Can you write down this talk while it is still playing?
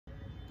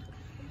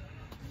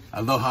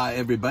Aloha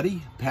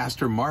everybody,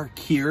 Pastor Mark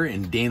here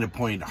in Dana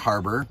Point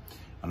Harbor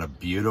on a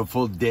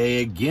beautiful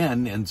day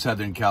again in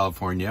Southern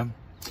California.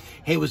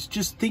 Hey, I was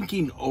just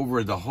thinking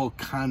over the whole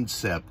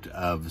concept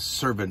of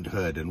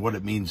servanthood and what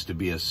it means to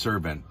be a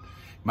servant.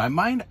 My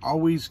mind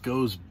always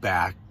goes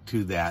back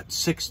to that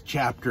 6th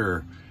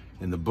chapter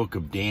in the book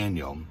of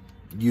Daniel.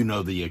 You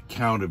know, the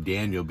account of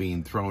Daniel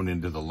being thrown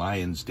into the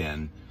lion's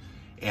den.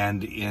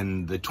 And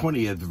in the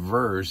 20th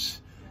verse,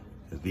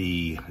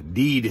 the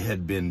deed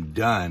had been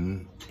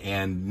done,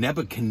 and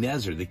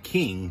Nebuchadnezzar, the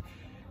king,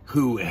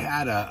 who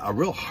had a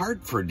real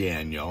heart for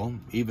Daniel,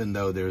 even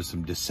though there was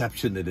some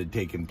deception that had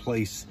taken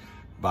place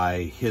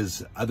by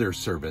his other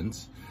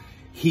servants,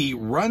 he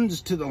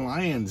runs to the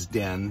lion's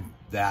den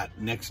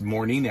that next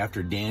morning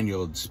after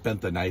Daniel had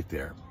spent the night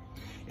there.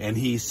 And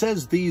he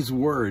says these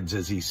words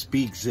as he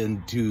speaks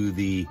into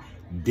the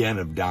den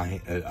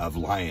of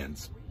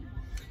lions.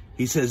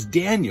 He says,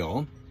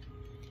 "Daniel,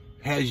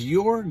 has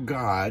your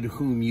God,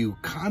 whom you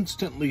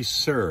constantly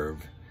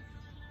serve,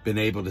 been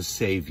able to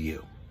save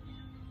you?"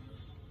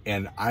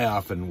 And I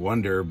often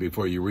wonder,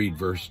 before you read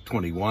verse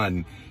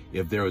 21,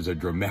 if there was a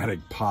dramatic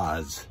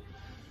pause.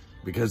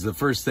 Because the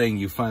first thing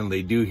you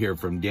finally do hear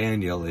from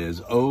Daniel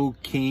is, "O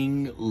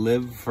King,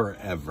 live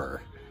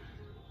forever,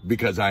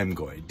 because I'm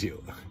going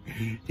to."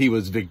 He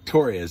was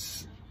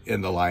victorious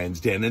in the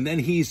lion's den. And then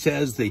he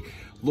says, the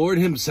Lord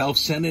himself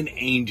sent an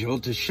angel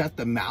to shut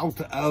the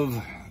mouth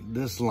of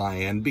this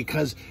lion,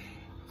 because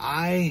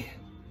I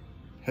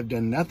have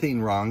done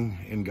nothing wrong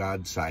in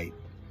God's sight,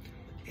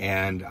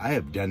 and I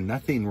have done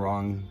nothing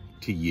wrong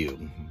to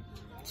you.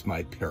 It's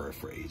my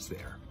paraphrase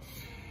there.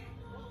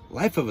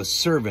 Life of a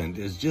servant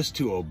is just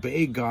to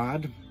obey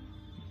God,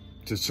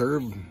 to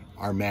serve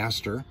our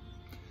master,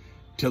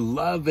 to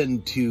love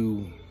and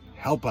to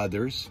help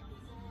others,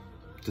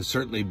 to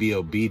certainly be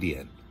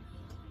obedient.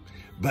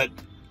 But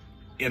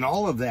in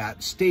all of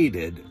that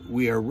stated,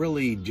 we are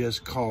really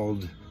just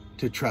called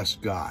to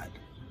trust God.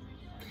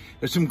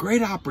 There's some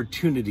great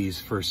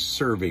opportunities for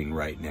serving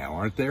right now,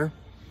 aren't there?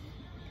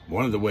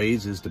 One of the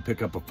ways is to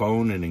pick up a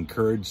phone and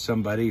encourage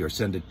somebody, or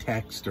send a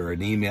text or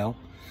an email.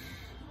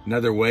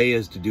 Another way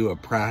is to do a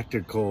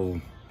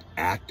practical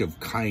act of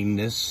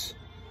kindness.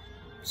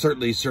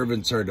 Certainly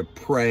servants are to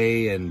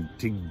pray and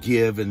to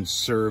give and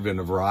serve in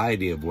a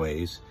variety of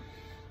ways.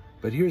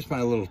 But here's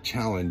my little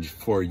challenge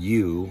for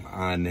you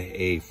on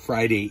a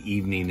Friday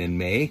evening in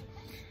May.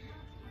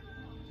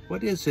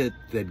 What is it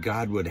that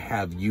God would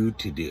have you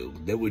to do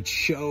that would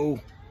show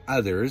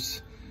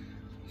others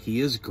He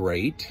is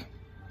great?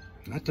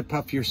 Not to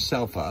puff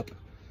yourself up,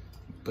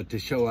 but to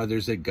show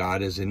others that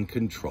God is in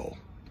control.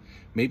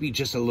 Maybe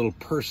just a little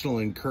personal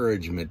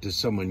encouragement to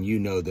someone you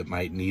know that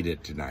might need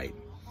it tonight.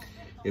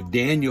 If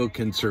Daniel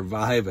can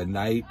survive a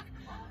night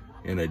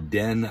in a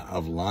den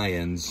of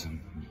lions,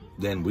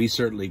 then we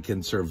certainly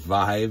can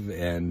survive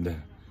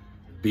and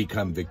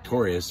become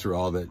victorious through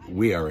all that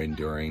we are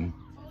enduring.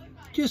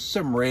 Just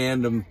some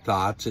random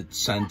thoughts at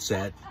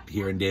sunset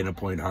here in Dana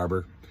Point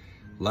Harbor.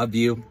 Love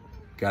you.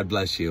 God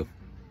bless you.